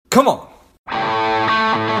Come on.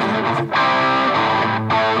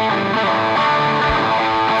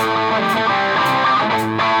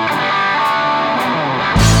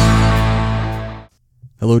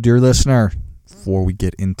 Hello, dear listener. Before we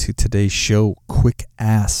get into today's show, quick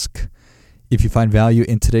ask. If you find value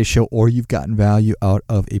in today's show or you've gotten value out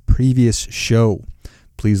of a previous show,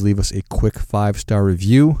 please leave us a quick 5-star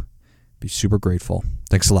review. Be super grateful.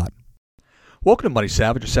 Thanks a lot. Welcome to Money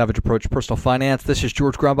Savage, a Savage Approach to Personal Finance. This is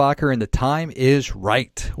George Grumbacher, and the time is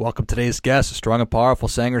right. Welcome to today's guest, strong and powerful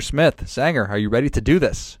Sanger Smith. Sanger, are you ready to do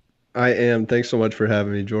this? I am. Thanks so much for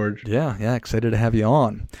having me, George. Yeah, excited to have you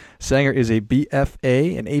on. Sanger is a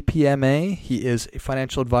BFA, an APMA. He is a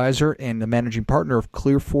financial advisor and the managing partner of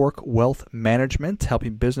ClearFork Wealth Management,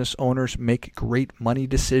 helping business owners make great money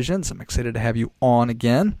decisions. I'm excited to have you on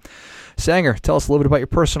again. Sanger, tell us a little bit about your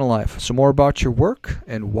personal life, some more about your work,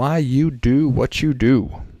 and why you do what you do.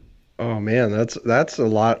 Oh, man, that's a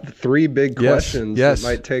lot. 3 big questions that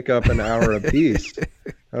might take up an hour apiece.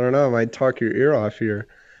 I don't know. I might talk your ear off here.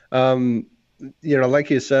 Like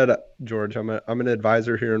you said, George, I'm an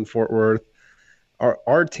advisor here in Fort Worth.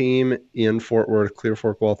 Our team in Fort Worth,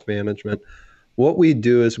 ClearFork Wealth Management, what we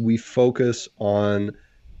do is we focus on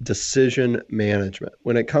decision management.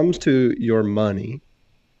 When it comes to your money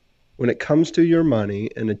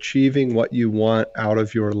and achieving what you want out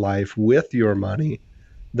of your life with your money,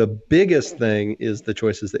 the biggest thing is the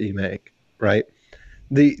choices that you make, right?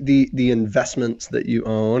 The investments that you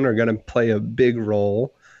own are going to play a big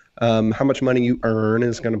role. How much money you earn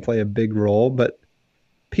is going to play a big role, but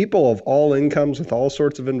people of all incomes with all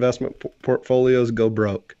sorts of investment portfolios go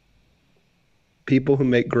broke. People who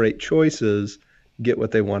make great choices get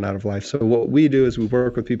what they want out of life. So what we do is we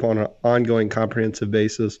work with people on an ongoing comprehensive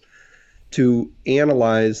basis to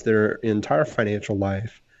analyze their entire financial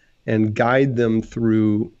life and guide them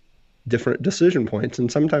through different decision points.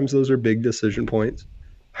 And sometimes those are big decision points.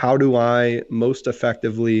 How do I most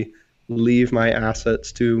effectively leave my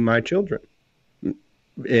assets to my children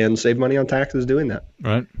and save money on taxes doing that?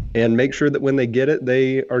 Right. And make sure that when they get it,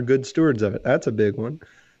 they are good stewards of it. That's a big one.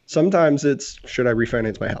 Sometimes it's, should I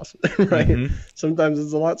refinance my house? Right. Mm-hmm. Sometimes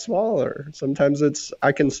it's a lot smaller. Sometimes it's,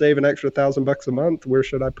 I can save an extra $1,000 a month. Where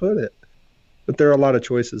should I put it? But there are a lot of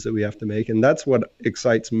choices that we have to make. And that's what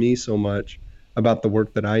excites me so much about the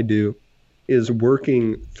work that I do, is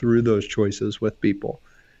working through those choices with people,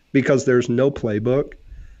 because there's no playbook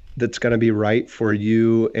that's going to be right for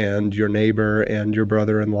you and your neighbor and your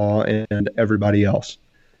brother-in-law and everybody else.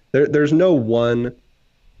 There's no one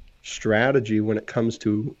strategy when it comes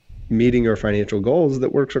to meeting your financial goals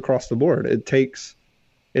that works across the board. It takes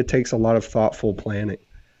a lot of thoughtful planning.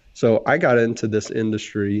 So I got into this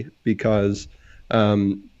industry because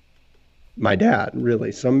my dad,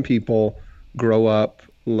 really. Some people grow up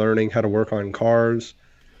learning how to work on cars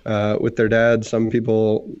with their dad. Some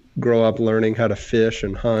people grow up learning how to fish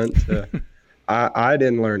and hunt. I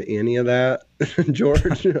didn't learn any of that,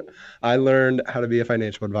 George. I learned how to be a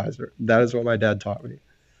financial advisor. That is what my dad taught me.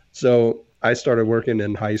 So I started working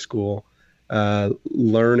in high school,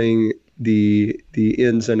 learning the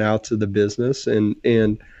ins and outs of the business.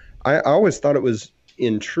 And I always thought it was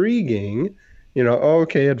intriguing,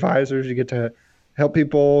 okay, advisors, you get to help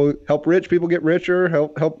rich people get richer,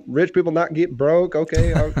 help rich people not get broke.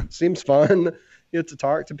 Okay, seems fun. You get to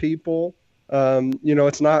talk to people.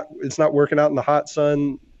 It's not working out in the hot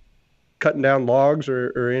sun, cutting down logs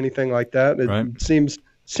or anything like that. It right.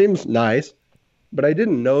 seems nice, but I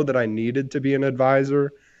didn't know that I needed to be an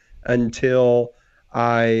advisor until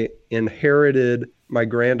I inherited my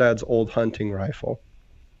granddad's old hunting rifle.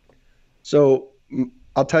 So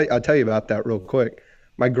I'll tell you about that real quick.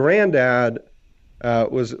 My granddad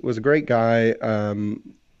was a great guy.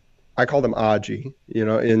 I called him Aji.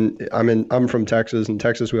 I'm from Texas. In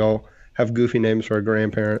Texas, we all have goofy names for our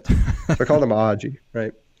grandparents. So I called him Aji,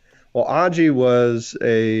 right? Well, Aji was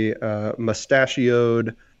a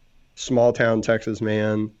mustachioed, small town Texas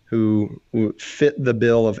man who fit the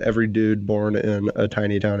bill of every dude born in a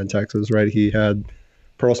tiny town in Texas, right? He had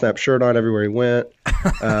pearl snap shirt on everywhere he went.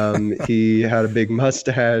 He had a big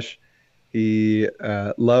mustache. He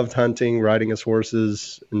loved hunting, riding his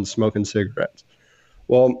horses, and smoking cigarettes.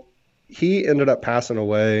 Well, he ended up passing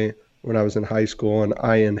away when I was in high school, and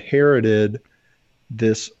I inherited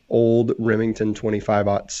this old Remington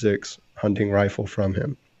 25-06 hunting rifle from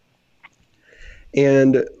him.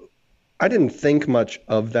 And I didn't think much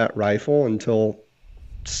of that rifle until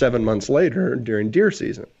 7 months later during deer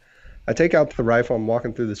season. I take out the rifle, I'm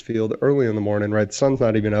walking through this field early in the morning, right? The sun's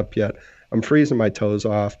not even up yet. I'm freezing my toes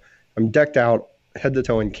off. I'm decked out head to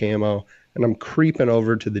toe in camo, and I'm creeping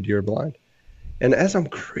over to the deer blind. And as I'm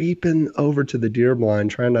creeping over to the deer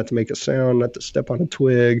blind, trying not to make a sound, not to step on a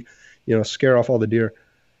twig, scare off all the deer,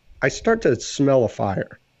 I start to smell a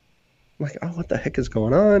fire. I'm like, oh, what the heck is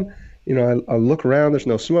going on? I look around, there's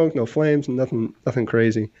no smoke, no flames, nothing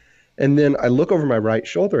crazy. And then I look over my right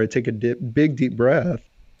shoulder, I take a big, deep breath,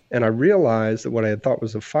 and I realize that what I had thought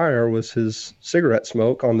was a fire was his cigarette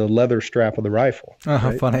smoke on the leather strap of the rifle. Oh,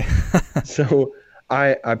 how funny. So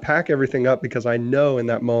I pack everything up because I know in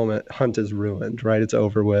that moment, hunt is ruined, right? It's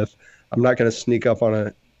over with. I'm not going to sneak up on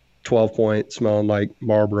a 12-point smelling like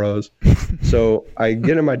Marlboros. So I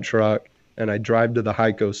get in my truck and I drive to the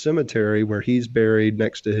Heiko Cemetery where he's buried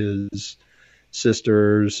next to his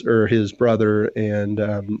sisters or his brother and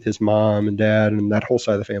his mom and dad and that whole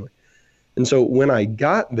side of the family. And so when I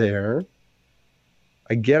got there,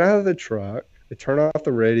 I get out of the truck, I turn off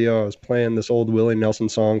the radio. I was playing this old Willie Nelson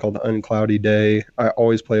song called The Uncloudy Day. I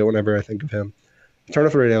always play it whenever I think of him. I turn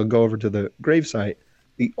off the radio, go over to the gravesite.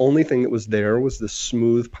 The only thing that was there was this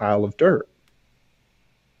smooth pile of dirt.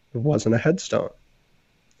 It wasn't a headstone.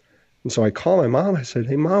 And so I call my mom. I said,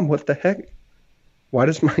 hey, Mom, what the heck? Why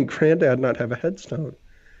does my granddad not have a headstone?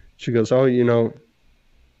 She goes, oh,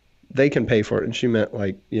 they can pay for it. And she meant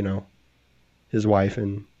like, his wife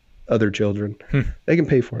and other children. They can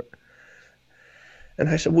pay for it. And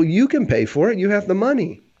I said, well, you can pay for it. You have the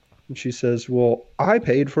money. And she says, well, I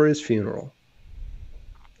paid for his funeral.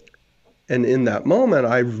 And in that moment,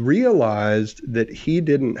 I realized that he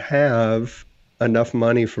didn't have enough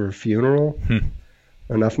money for a funeral,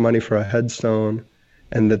 enough money for a headstone,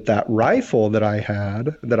 and that rifle that I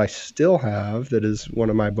had, that I still have, that is one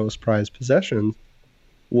of my most prized possessions,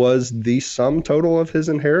 was the sum total of his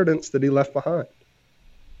inheritance that he left behind.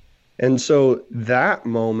 And so that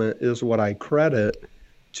moment is what I credit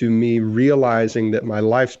to me realizing that my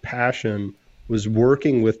life's passion was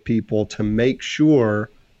working with people to make sure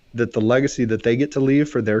that the legacy that they get to leave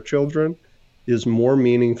for their children is more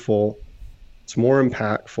meaningful, it's more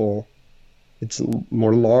impactful, it's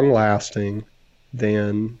more long-lasting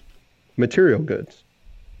than material goods.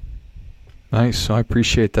 Nice. I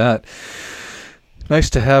appreciate that. Nice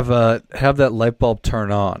to have that light bulb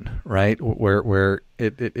turn on, right? Where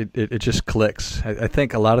it just clicks. I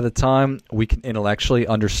think a lot of the time we can intellectually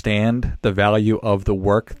understand the value of the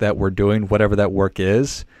work that we're doing, whatever that work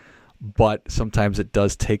is, but sometimes it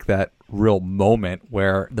does take that real moment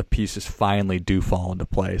where the pieces finally do fall into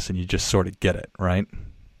place and you just sort of get it, right?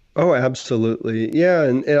 Oh, absolutely. Yeah,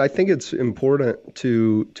 and I think it's important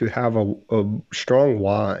to have a strong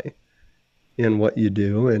why in what you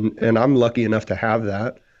do, and I'm lucky enough to have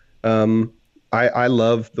that. I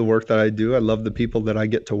love the work that I do. I love the people that I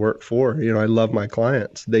get to work for. I love my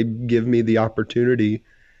clients. They give me the opportunity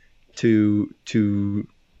to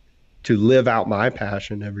live out my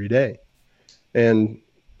passion every day. And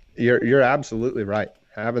you're absolutely right.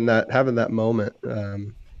 Having that moment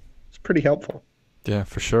is pretty helpful. Yeah,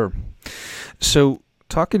 for sure. So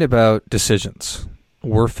talking about decisions,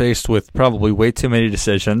 we're faced with probably way too many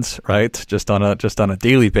decisions, right? Just on a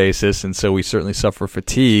daily basis, and so we certainly suffer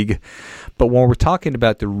fatigue. But when we're talking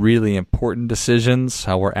about the really important decisions,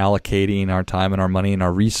 how we're allocating our time and our money and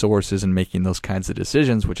our resources and making those kinds of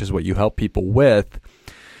decisions, which is what you help people with,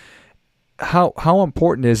 how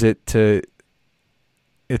important is it to,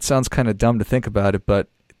 it sounds kind of dumb to think about it, but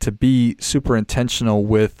to be super intentional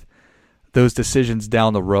with those decisions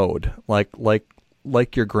down the road, like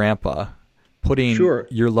your grandpa, putting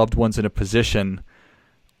your loved ones in a position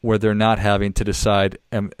where they're not having to decide,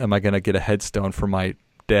 am I going to get a headstone for my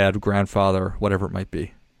dad, grandfather, whatever it might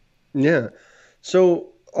be? Yeah. So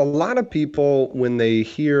a lot of people, when they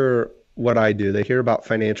hear what I do, they hear about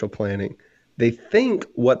financial planning, they think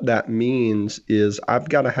what that means is I've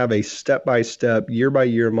got to have a step-by-step,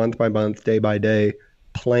 year-by-year, month-by-month, day-by-day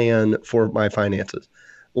plan for my finances.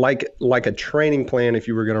 Like a training plan if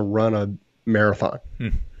you were going to run a marathon.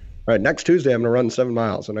 Right, next Tuesday I'm going to run 7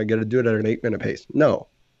 miles and I got to do it at an 8-minute pace. No,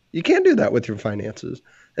 you can't do that with your finances.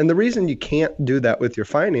 And the reason you can't do that with your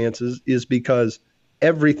finances is because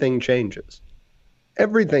everything changes.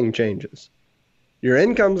 Everything changes. Your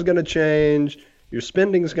income's going to change. Your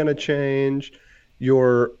spending's going to change.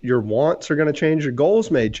 Your wants are going to change. Your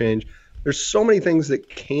goals may change. There's so many things that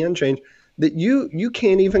can change that you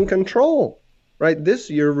can't even control. Right? This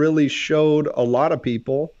year really showed a lot of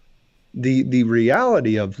people the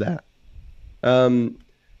reality of that. As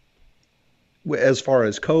far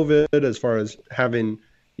as COVID, as far as having,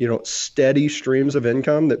 steady streams of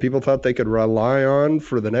income that people thought they could rely on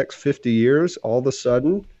for the next 50 years, all of a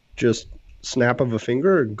sudden, just snap of a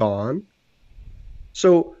finger, gone.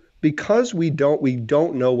 So because we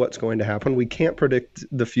don't know what's going to happen, we can't predict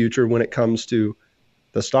the future when it comes to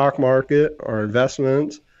the stock market, our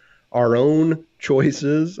investments, our own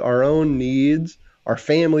choices, our own needs, our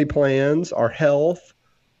family plans, our health.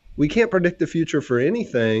 We can't predict the future for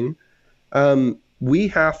anything. We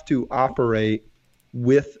have to operate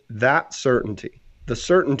with that certainty, the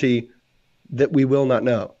certainty that we will not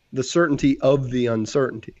know, the certainty of the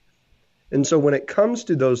uncertainty. And so when it comes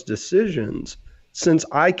to those decisions, since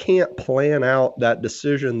I can't plan out that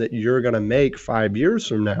decision that you're going to make 5 years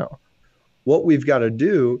from now, what we've got to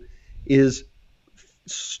do is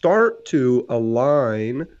start to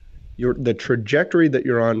align the trajectory that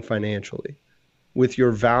you're on financially with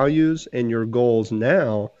your values and your goals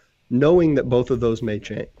now, knowing that both of those may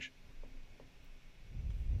change.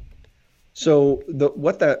 So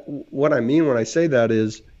what I mean when I say that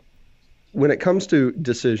is, when it comes to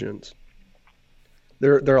decisions,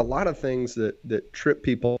 there are a lot of things that trip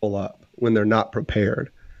people up when they're not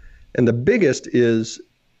prepared. And the biggest is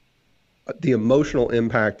the emotional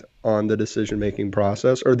impact on the decision-making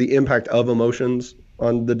process, or the impact of emotions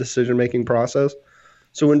on the decision-making process.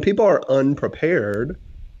 So when people are unprepared,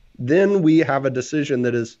 then we have a decision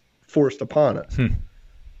that is forced upon us.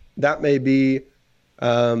 That may be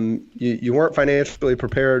you weren't financially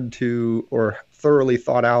prepared to or thoroughly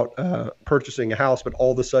thought out purchasing a house, but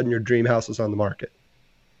all of a sudden your dream house is on the market.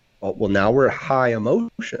 Well, now we're high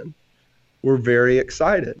emotion. We're very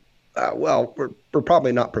excited. We're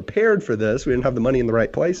probably not prepared for this. We didn't have the money in the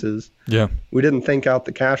right places. Yeah. We didn't think out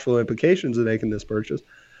the cash flow implications of making this purchase.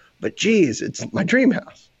 But geez, it's my dream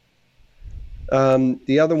house.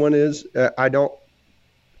 The other one is I don't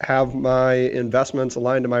have my investments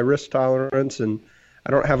aligned to my risk tolerance, and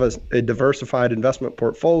I don't have a diversified investment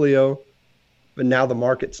portfolio, but now the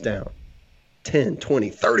market's down 10,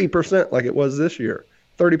 20, 30% like it was this year,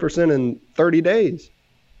 30% in 30 days.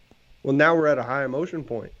 Well, now we're at a high emotion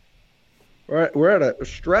point. We're at a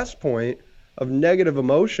stress point of negative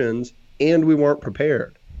emotions, and we weren't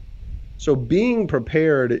prepared. So being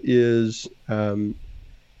prepared is, and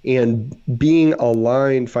being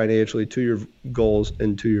aligned financially to your goals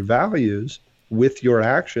and to your values with your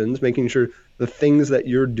actions, making sure the things that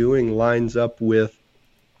you're doing lines up with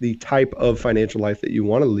the type of financial life that you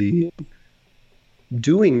want to lead.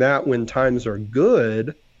 Doing that when times are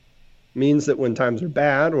good means that when times are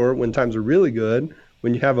bad, or when times are really good,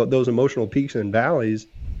 when you have those emotional peaks and valleys,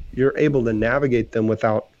 you're able to navigate them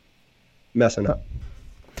without messing up.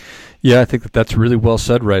 Yeah, I think that's really well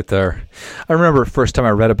said right there. I remember the first time I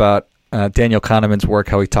read about Daniel Kahneman's work,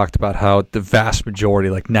 how he talked about how the vast majority,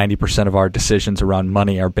 like 90% of our decisions around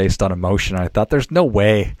money are based on emotion. I thought there's no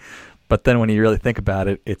way. But then when you really think about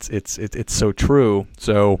it, it's so true.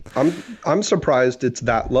 So I'm surprised it's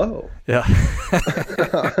that low. Yeah.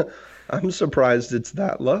 I'm surprised it's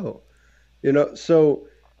that low. So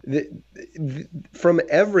from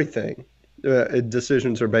everything,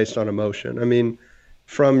 decisions are based on emotion. I mean,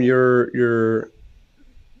 from your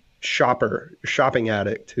shopping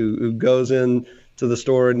addict who goes in to the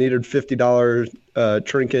store and needed $50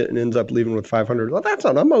 trinket and ends up leaving with $500. Well, that's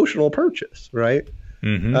an emotional purchase, right?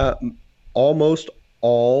 Mm-hmm. Almost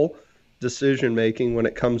all decision making when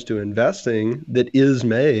it comes to investing that is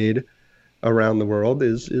made around the world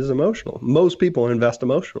is emotional. Most people invest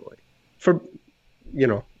emotionally, for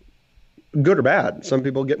good or bad. Some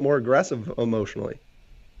people get more aggressive emotionally.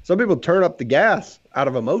 Some people turn up the gas out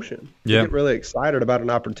of emotion. They get really excited about an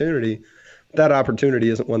opportunity. That opportunity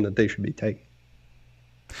isn't one that they should be taking.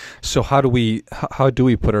 So how do we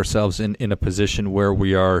put ourselves in a position where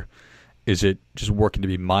we are? Is it just working to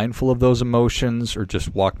be mindful of those emotions, or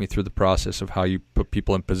just walk me through the process of how you put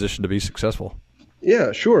people in position to be successful?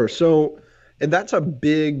 Yeah, sure. So, and that's a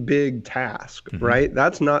big task, mm-hmm. right?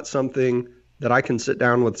 That's not something that I can sit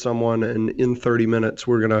down with someone and in 30 minutes,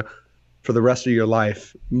 we're going to, for the rest of your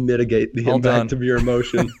life, mitigate the impact of your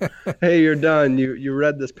emotion. Hey, you're done. You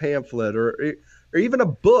read this pamphlet or even a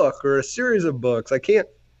book or a series of books.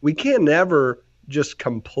 We can never just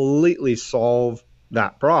completely solve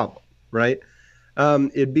that problem. Right?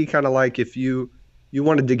 It'd be kind of like if you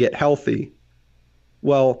wanted to get healthy.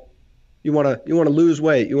 Well, you want to lose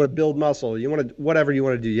weight, you want to build muscle, you want to whatever you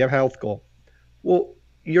want to do. You have a health goal. Well,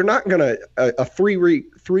 you're not gonna a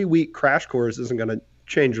 3-week crash course isn't gonna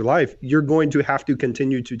change your life. You're going to have to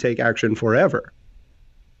continue to take action forever.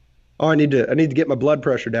 Oh, I need to get my blood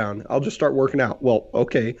pressure down. I'll just start working out. Well,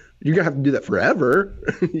 okay, you're gonna have to do that forever.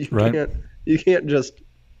 You can't just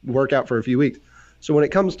work out for a few weeks. So when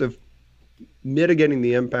it comes to mitigating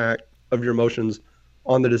the impact of your emotions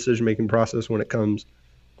on the decision-making process when it comes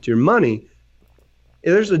to your money,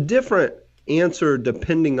 there's a different answer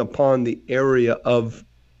depending upon the area of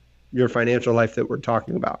your financial life that we're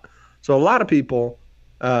talking about. So a lot of people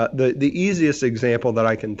The easiest example that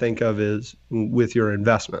I can think of is with your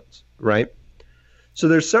investments, right? So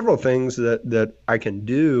there's several things that I can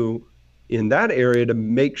do in that area to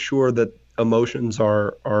make sure that emotions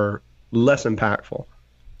are less impactful.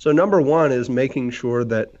 So number one is making sure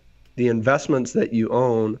that the investments that you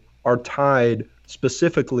own are tied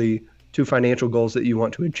specifically to financial goals that you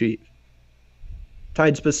want to achieve.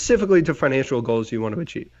 Tied specifically to financial goals you want to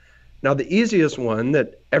achieve. Now, the easiest one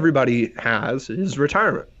that everybody has is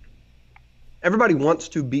retirement. Everybody wants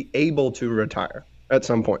to be able to retire at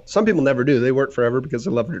some point. Some people never do. They work forever because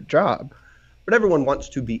they love their job. But everyone wants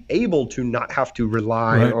to be able to not have to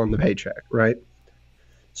rely on the paycheck, right?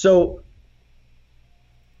 So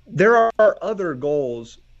there are other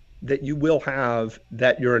goals that you will have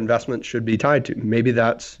that your investment should be tied to. Maybe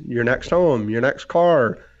that's your next home, your next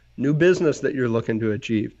car, new business that you're looking to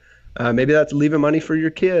achieve. Maybe that's leaving money for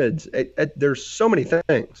your kids. There's so many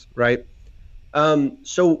things, right?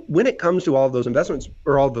 So when it comes to all of those investments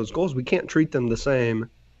or all of those goals, we can't treat them the same.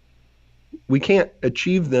 We can't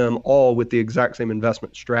achieve them all with the exact same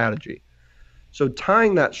investment strategy. So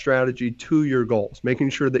tying that strategy to your goals,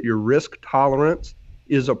 making sure that your risk tolerance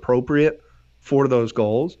is appropriate for those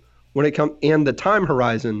goals when it comes, and the time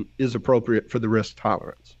horizon is appropriate for the risk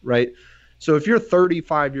tolerance, right? So if you're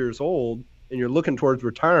 35 years old and you're looking towards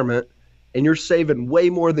retirement and you're saving way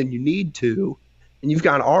more than you need to, and you've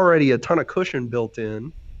got already a ton of cushion built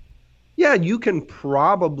in, yeah, you can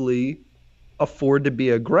probably afford to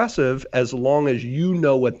be aggressive as long as you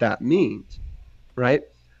know what that means, right?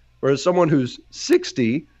 Whereas someone who's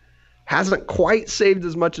 60 hasn't quite saved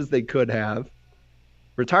as much as they could have,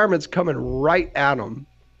 retirement's coming right at them.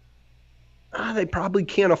 They probably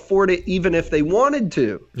can't afford it even if they wanted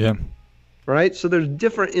to. Yeah. Right? So there's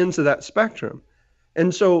different ends of that spectrum.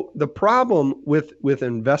 And so the problem with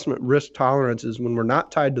investment risk tolerance is when we're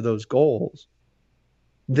not tied to those goals,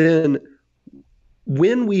 then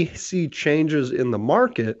when we see changes in the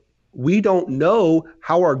market, we don't know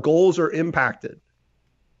how our goals are impacted.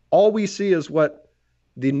 All we see is what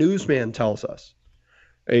the newsman tells us.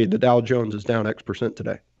 Hey, the Dow Jones is down X%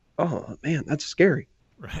 today. Oh, man, that's scary.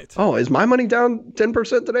 Right. Oh, is my money down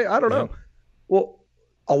 10% today? I don't know. Well,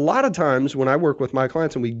 a lot of times when I work with my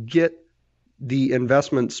clients and we get the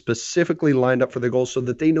investment specifically lined up for their goals so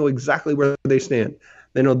that they know exactly where they stand.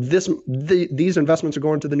 They know these investments are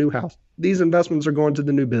going to the new house. These investments are going to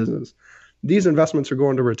the new business. These investments are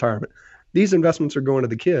going to retirement. These investments are going to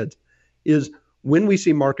the kids. Is when we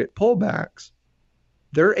see market pullbacks,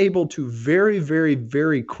 they're able to very, very,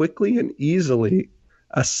 very quickly and easily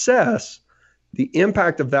assess the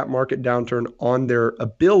impact of that market downturn on their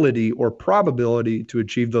ability or probability to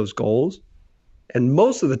achieve those goals. And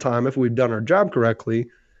most of the time, if we've done our job correctly,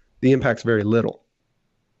 the impact's very little.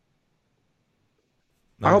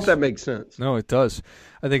 Nice. I hope that makes sense. No, it does.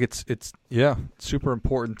 I think it's super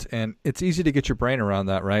important, and it's easy to get your brain around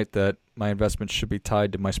that, right? That my investments should be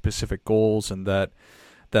tied to my specific goals, and that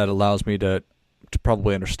allows me to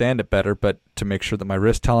probably understand it better, but to make sure that my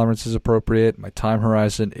risk tolerance is appropriate, my time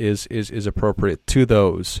horizon is appropriate to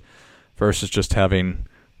those, versus just having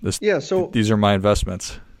this. Yeah. So these are my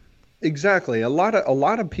investments. Exactly. A lot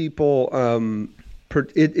of people.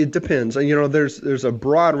 It depends. You know, there's a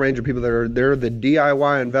broad range of people they're the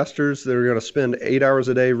DIY investors that are going to spend 8 hours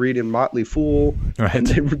a day reading Motley Fool, right? And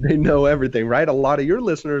they know everything, right? A lot of your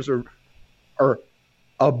listeners are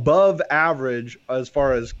above average as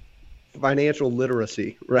far as financial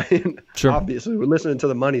literacy, right? Sure. Obviously, we're listening to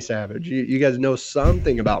the Money Savage. You guys know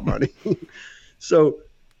something about money. So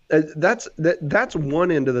that's one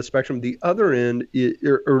end of the spectrum. The other end,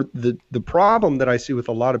 or the problem that I see with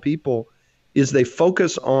a lot of people, is they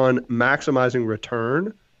focus on maximizing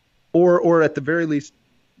return, or at the very least,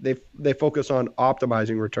 they focus on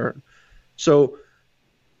optimizing return. So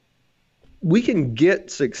we can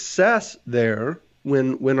get success there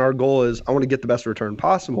when our goal is, I want to get the best return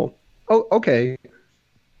possible. Oh, okay.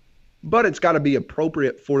 But it's got to be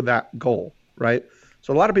appropriate for that goal, right?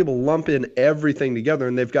 So a lot of people lump in everything together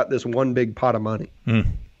and they've got this one big pot of money.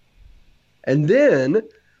 And then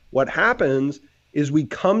what happens is we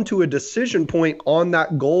come to a decision point on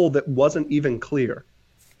that goal that wasn't even clear.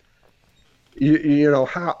 You know,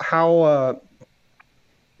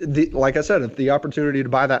 like I said, if the opportunity to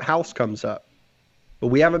buy that house comes up, but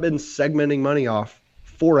we haven't been segmenting money off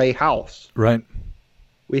for a house. Right.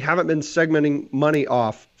 We haven't been segmenting money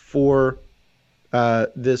off for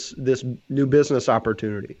this new business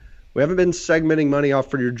opportunity. We haven't been segmenting money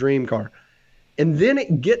off for your dream car. And then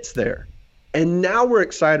it gets there. And now we're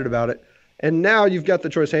excited about it. And now you've got the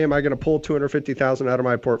choice, hey, am I going to pull $250,000 out of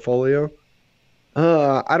my portfolio?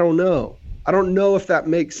 I don't know. I don't know if that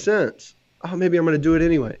makes sense. oh, maybe I'm going to do it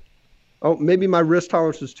anyway. Oh, maybe my risk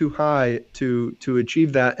tolerance is too high to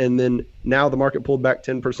achieve that. And then now the market pulled back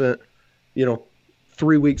 10%,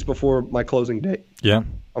 3 weeks before my closing date. Yeah.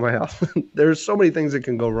 On my house. There's so many things that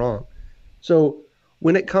can go wrong. So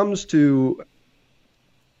when it comes to,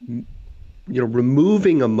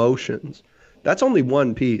 removing emotions, that's only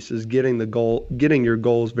one piece, is getting your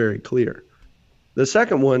goals very clear. The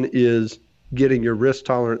second one is getting your risk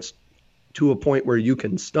tolerance to a point where you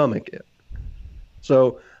can stomach it.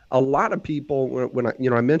 So a lot of people, when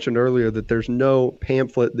I mentioned earlier that there's no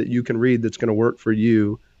pamphlet that you can read that's going to work for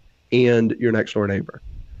you and your next door neighbor.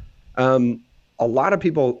 A lot of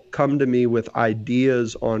people come to me with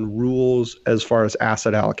ideas on rules as far as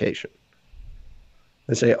asset allocation.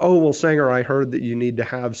 They say, oh, well, Sanger, I heard that you need to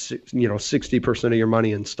have 60% of your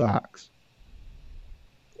money in stocks.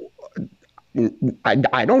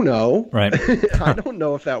 I don't know. Right. I don't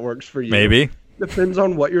know if that works for you. Maybe. Depends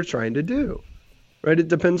on what you're trying to do. Right? It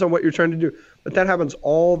depends on what you're trying to do. But that happens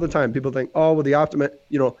all the time. People think, oh, well, the optimum,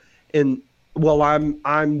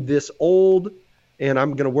 I'm this old and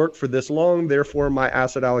I'm going to work for this long, therefore my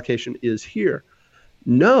asset allocation is here.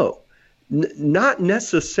 No, not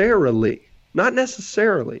necessarily. Not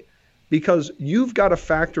necessarily, because you've got to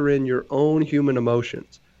factor in your own human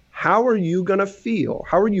emotions. How are you going to feel?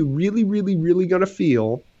 How are you really, really, really going to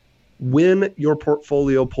feel when your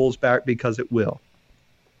portfolio pulls back? Because it will.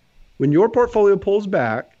 When your portfolio pulls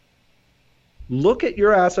back, look at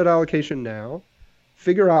your asset allocation now,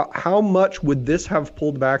 figure out how much would this have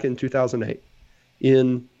pulled back in 2008,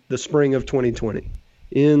 in the spring of 2020,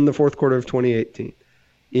 in the fourth quarter of 2018,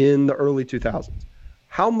 in the early 2000s.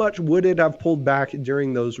 How much would it have pulled back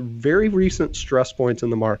during those very recent stress points in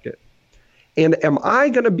the market? And am I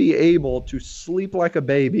going to be able to sleep like a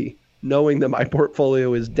baby knowing that my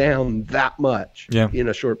portfolio is down that much in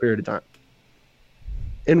a short period of time?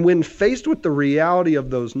 And when faced with the reality of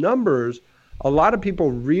those numbers, a lot of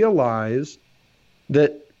people realize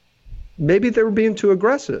that maybe they were being too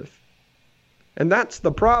aggressive. And that's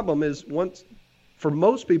the problem, is for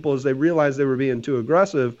most people, as they realize they were being too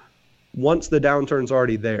aggressive, once the downturn's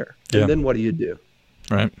already there. And then what do you do?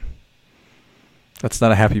 Right. That's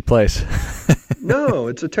not a happy place. No,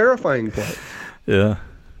 it's a terrifying place. Yeah.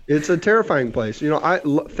 It's a terrifying place.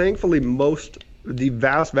 Thankfully, the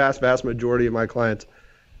vast majority of my clients,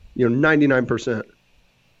 99%,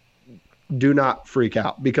 do not freak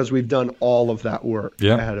out because we've done all of that work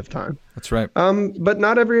ahead of time. That's right. But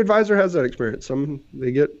not every advisor has that experience.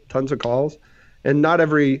 They get tons of calls, and not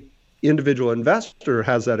every individual investor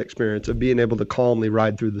has that experience of being able to calmly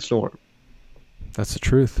ride through the storm. That's the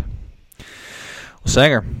truth. Well,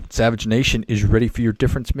 Sanger, Savage Nation is ready for your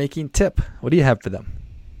difference-making tip. What do you have for them?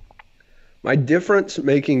 My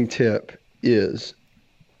difference-making tip is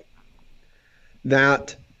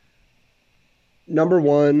that, number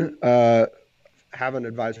one, have an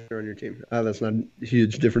advisor on your team. That's not a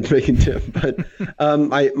huge difference-making tip, but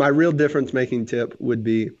my real difference-making tip would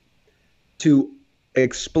be to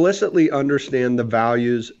explicitly understand the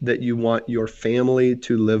values that you want your family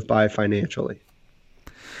to live by financially.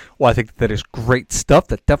 Well, I think that is great stuff.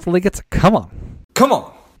 That definitely gets a come on. Come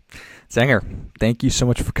on. Sanger, thank you so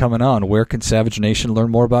much for coming on. Where can Savage Nation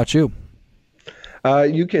learn more about you?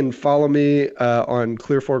 You can follow me on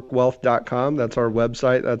clearforkwealth.com. That's our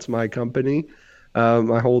website. That's my company.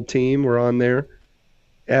 My whole team, we're on there.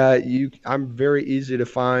 I'm very easy to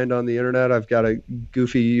find on the internet. I've got a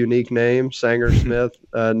goofy, unique name, Sanger Smith.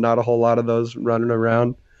 Not a whole lot of those running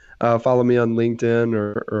around. Follow me on LinkedIn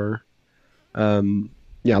or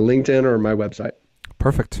LinkedIn or my website.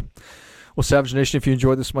 Perfect. Well, Savage Nation, if you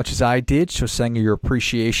enjoyed this as much as I did, show Sanger your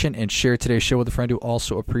appreciation and share today's show with a friend who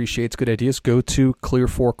also appreciates good ideas. Go to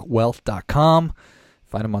clearforkwealth.com.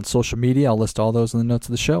 Find them on social media. I'll list all those in the notes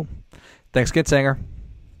of the show. Thanks again, Sanger.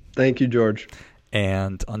 Thank you, George.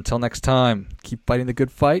 And until next time, keep fighting the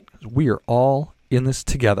good fight. We are all in this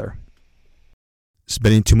together.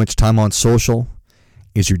 Spending too much time on social?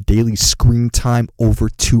 Is your daily screen time over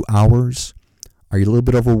 2 hours? Are you a little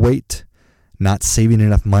bit overweight? Not saving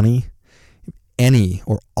enough money? If any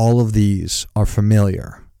or all of these are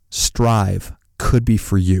familiar, Strive could be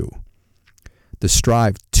for you. The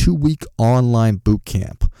Strive 2-week online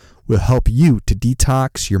bootcamp will help you to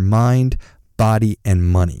detox your mind, body, and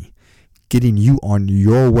money, getting you on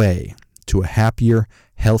your way to a happier,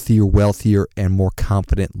 healthier, wealthier, and more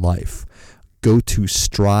confident life. Go to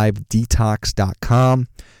strivedetox.com,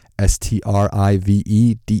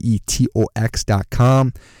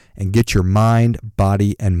 strivedetox.com, and get your mind,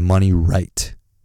 body, and money right.